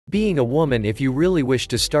Being a woman if you really wish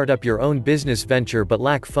to start up your own business venture but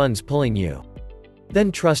lack funds pulling you.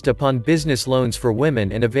 Then trust upon business loans for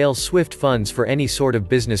women and avail swift funds for any sort of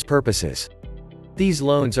business purposes. These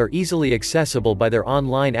loans are easily accessible by their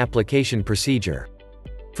online application procedure.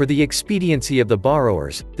 For the expediency of the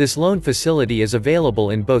borrowers, this loan facility is available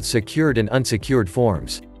in both secured and unsecured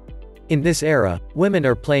forms. In this era, women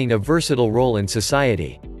are playing a versatile role in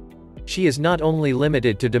society. She is not only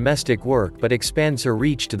limited to domestic work but expands her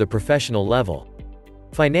reach to the professional level.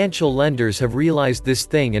 Financial lenders have realized this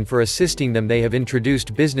thing, and for assisting them they have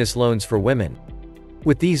introduced business loans for women.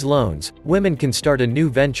 With these loans, women can start a new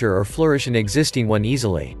venture or flourish an existing one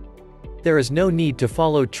easily. There is no need to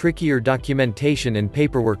follow trickier documentation and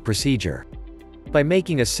paperwork procedure. By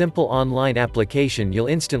making a simple online application you'll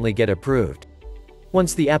instantly get approved.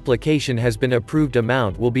 Once the application has been approved,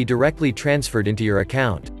 amount will be directly transferred into your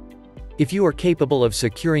account. If you are capable of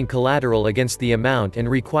securing collateral against the amount and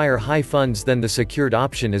require high funds, then the secured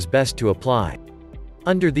option is best to apply.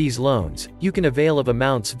 Under these loans, you can avail of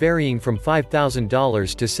amounts varying from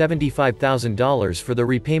 $5,000 to $75,000 for the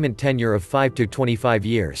repayment tenure of 5 to 25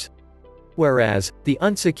 years. Whereas, the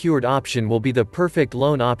unsecured option will be the perfect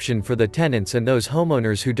loan option for the tenants and those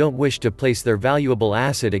homeowners who don't wish to place their valuable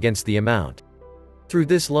asset against the amount. Through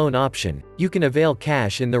this loan option, you can avail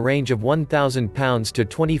cash in the range of £1,000 to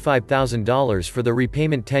 $25,000 for the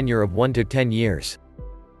repayment tenure of 1 to 10 years.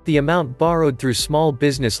 The amount borrowed through small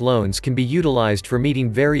business loans can be utilized for meeting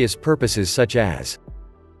various purposes such as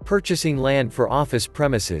purchasing land for office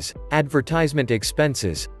premises, advertisement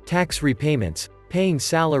expenses, tax repayments, paying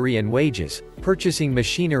salary and wages, purchasing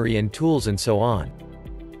machinery and tools, and so on.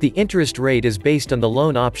 The interest rate is based on the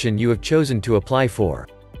loan option you have chosen to apply for.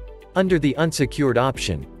 Under the unsecured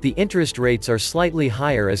option, the interest rates are slightly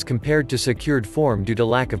higher as compared to secured form due to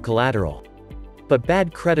lack of collateral. But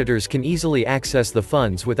bad creditors can easily access the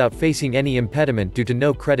funds without facing any impediment due to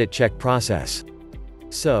no credit check process.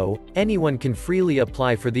 So, anyone can freely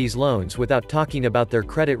apply for these loans without talking about their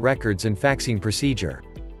credit records and faxing procedure.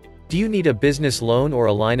 Do you need a business loan or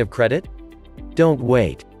a line of credit? Don't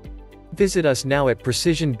wait. Visit us now at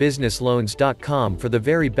precisionbusinessloans.com for the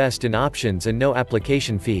very best in options and no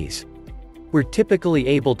application fees. We're typically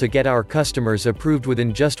able to get our customers approved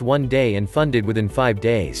within just 1 day and funded within 5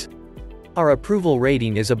 days. Our approval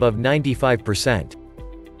rating is above 95%.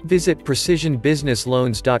 Visit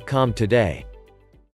precisionbusinessloans.com today.